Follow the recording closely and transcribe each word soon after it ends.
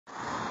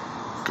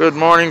Good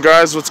morning,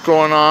 guys. What's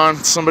going on?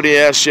 Somebody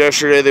asked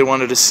yesterday they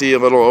wanted to see a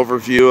little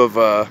overview of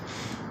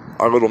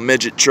our little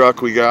midget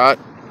truck we got.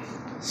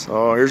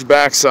 So here's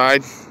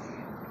backside.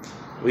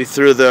 We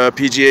threw the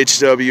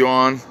PGHW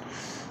on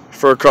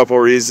for a couple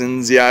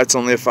reasons. Yeah, it's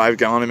only a 5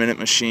 gallon a minute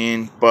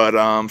machine, but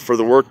for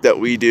the work that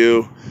we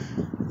do,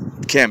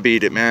 can't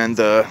beat it, man.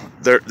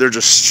 They're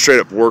just straight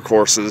up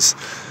workhorses.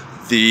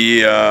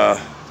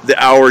 The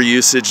hour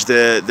usage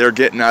that they're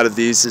getting out of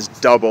these is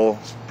double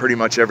pretty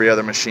much every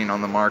other machine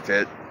on the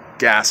market,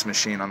 gas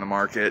machine on the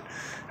market.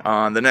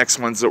 The next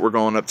ones that we're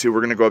going up to, we're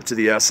going to go up to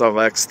the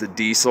SLX, the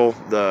diesel,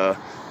 the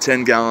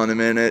 10 gallon a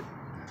minute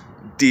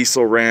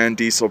diesel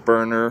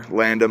burner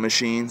Landa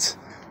machines.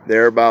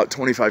 They're about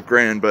 25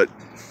 grand, but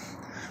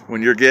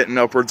when you're getting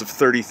upwards of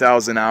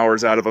 30,000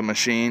 hours out of a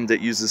machine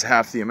that uses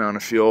half the amount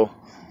of fuel,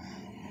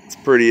 it's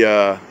pretty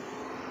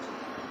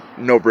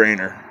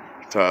no-brainer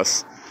to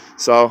us.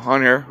 So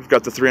on here, we've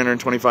got the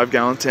 325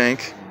 gallon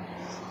tank,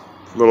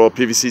 little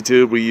PVC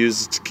tube we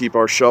use to keep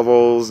our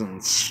shovels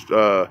and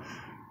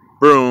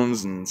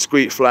brooms and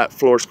flat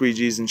floor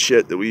squeegees and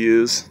shit that we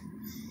use.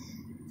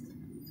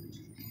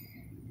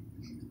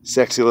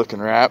 Sexy looking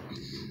wrap.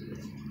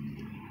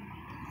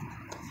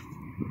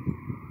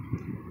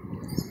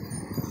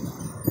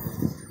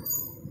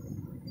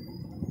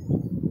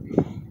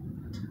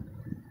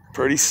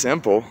 Pretty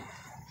simple.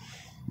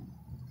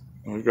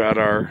 We've got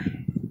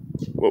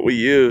what we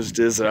used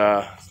is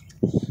you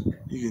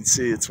can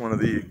see it's one of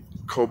the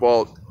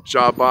Cobalt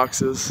job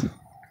boxes,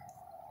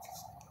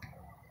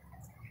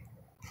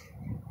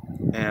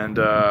 and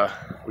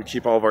we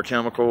keep all of our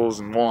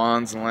chemicals and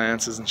wands and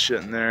lances and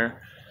shit in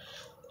there.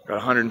 Got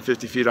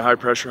 150 feet of high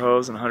pressure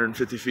hose and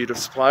 150 feet of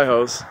supply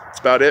hose. That's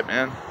about it,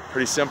 man.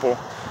 Pretty simple.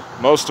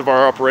 Most of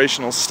our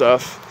operational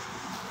stuff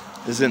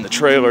is in the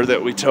trailer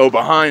that we tow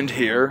behind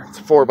here. It's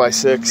a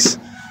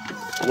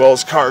 4x6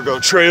 Wells cargo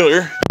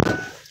trailer,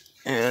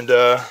 and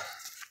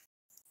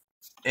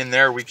in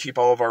there we keep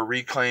all of our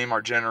reclaim,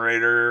 our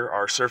generator,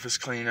 our surface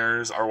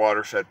cleaners, our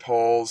water fed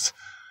poles,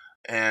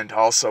 and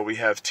also we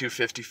have two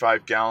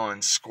 55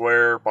 gallon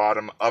square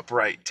bottom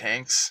upright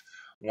tanks.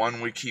 One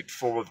we keep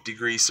full of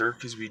degreaser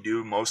because we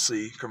do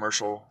mostly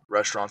commercial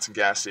restaurants and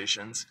gas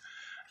stations,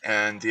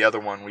 and the other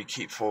one we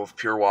keep full of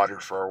pure water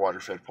for our water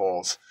fed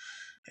poles,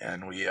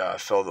 and we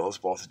fill those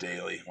both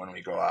daily when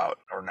we go out,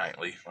 or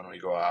nightly when we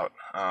go out.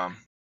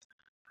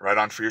 Right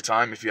on for your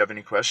time. If you have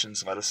any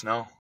questions, let us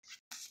know.